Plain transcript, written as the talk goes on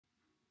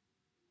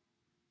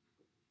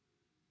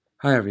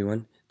Hi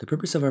everyone. The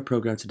purpose of our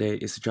program today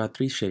is to draw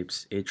three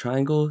shapes, a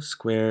triangle,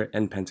 square,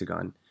 and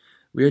pentagon.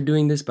 We are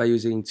doing this by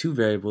using two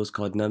variables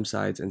called num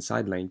sides and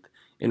side length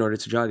in order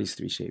to draw these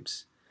three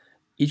shapes.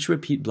 Each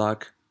repeat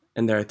block,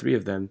 and there are three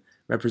of them,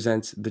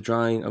 represents the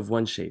drawing of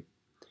one shape.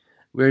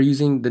 We are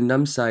using the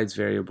num sides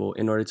variable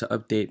in order to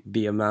update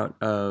the amount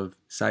of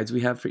sides we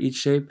have for each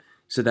shape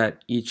so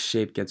that each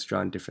shape gets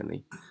drawn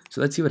differently.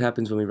 So let's see what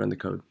happens when we run the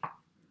code.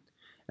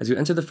 As you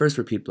enter the first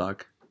repeat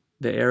block,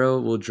 the arrow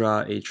will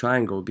draw a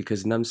triangle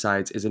because num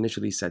sides is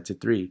initially set to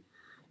 3,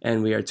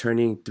 and we are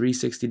turning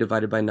 360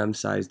 divided by num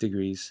sides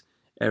degrees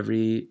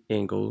every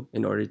angle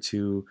in order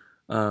to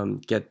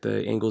get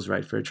the angles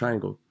right for a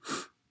triangle.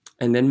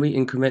 And then we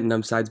increment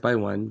num sides by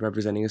 1,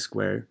 representing a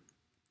square.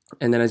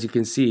 And then as you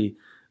can see,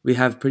 we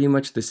have pretty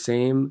much the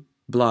same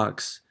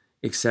blocks,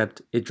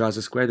 except it draws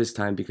a square this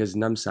time because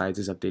num sides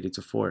is updated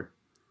to 4.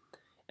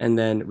 And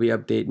then we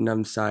update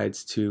num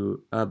sides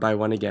to by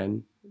 1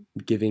 again,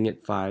 giving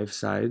it 5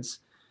 sides.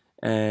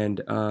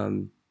 And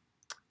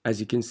as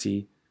you can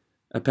see,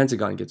 a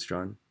pentagon gets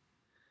drawn.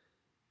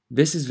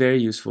 This is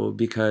very useful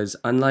because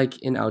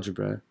unlike in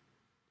algebra,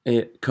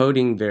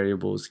 coding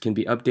variables can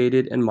be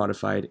updated and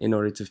modified in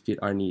order to fit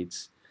our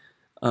needs.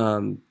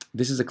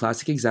 This is a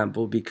classic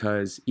example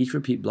because each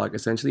repeat block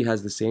essentially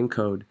has the same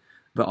code,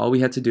 but all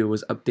we had to do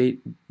was update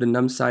the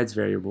num sides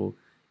variable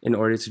in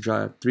order to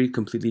draw three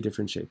completely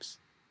different shapes.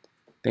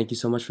 Thank you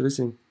so much for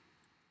listening.